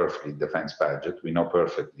know perfectly defense budget. We know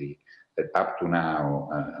perfectly that up to now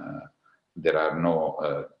there are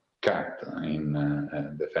no cut in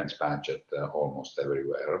defense budget almost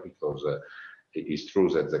everywhere, because it is true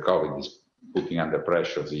that the COVID is putting under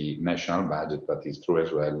pressure the national budget, but it's true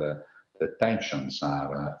as well that tensions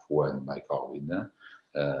are fueled by COVID.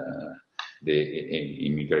 The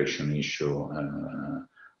immigration issue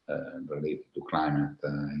related to climate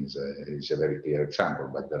is a very clear example,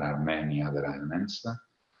 but there are many other elements.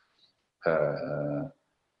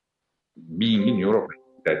 Being in Europe,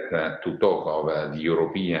 that to talk of the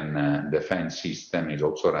European defense system is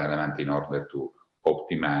also relevant in order to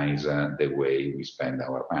optimize the way we spend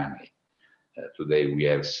our money. Today we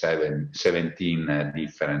have 17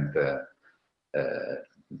 different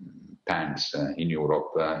tanks in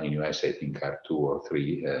Europe. In US, I think are 2 or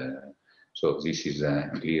 3. So this is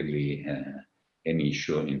clearly an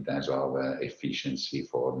issue in terms of efficiency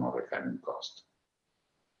for non-recurring cost.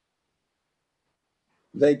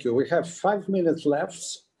 Thank you. We have 5 minutes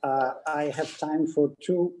left. I have time for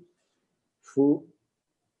two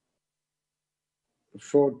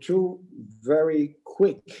very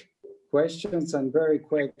quick questions and very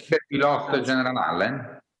quick. We lost General Allen.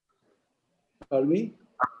 Pardon me?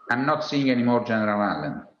 I'm not seeing any more General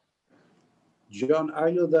Allen. John, are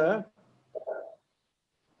you there?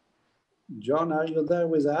 John, are you there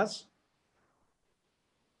with us?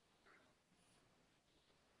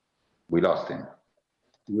 We lost him.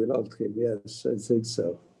 We lost him, yes, I think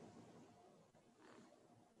so.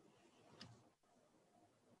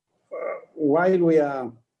 While we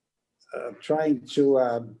are trying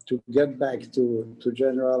to get back to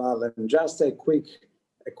General Allen, just a quick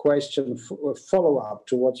question, a follow-up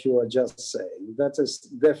to what you were just saying. That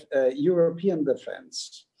is European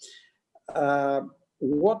defense.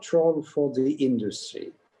 What role for the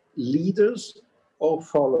industry? Leaders or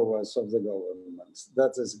followers of the governments?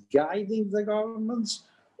 That is guiding the governments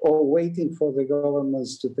or waiting for the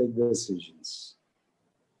governments to take decisions?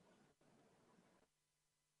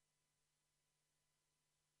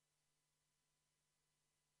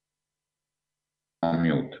 On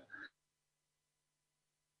mute.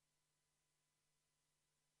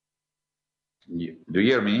 Do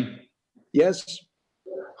you hear me? Yes.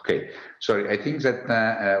 Okay, sorry, I think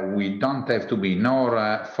that we don't have to be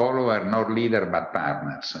nor follower nor leader, but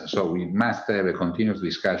partners. So we must have a continuous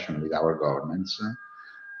discussion with our governments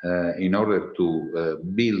in order to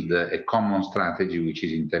build a common strategy which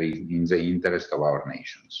is in the interest of our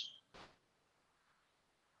nations.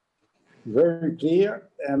 Very clear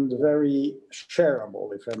and very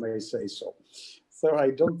shareable, if I may say so. So I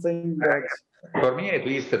don't think that... For me, at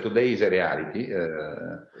least, today is a reality.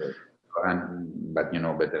 But you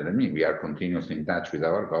know better than me, we are continuously in touch with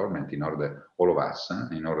our government in order, all of us,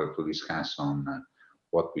 in order to discuss on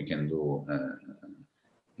what we can do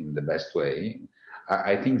in the best way.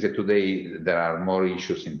 I think that today there are more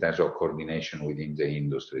issues in terms of coordination within the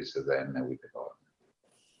industries than with the government.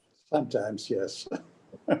 Sometimes, yes.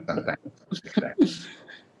 Sometimes.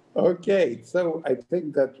 Okay, so I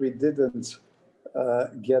think that we didn't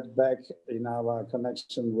get back in our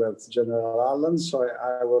connection with General Allen, so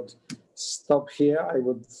I would stop here. I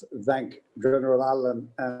would thank General Allen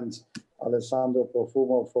and Alessandro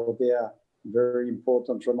Profumo for their very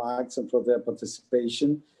important remarks and for their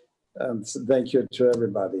participation. And thank you to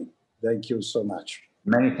everybody. Thank you so much.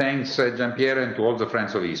 Many thanks, Giampiero, and to all the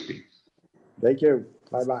friends of ISPI. Thank you.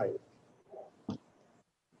 Bye-bye.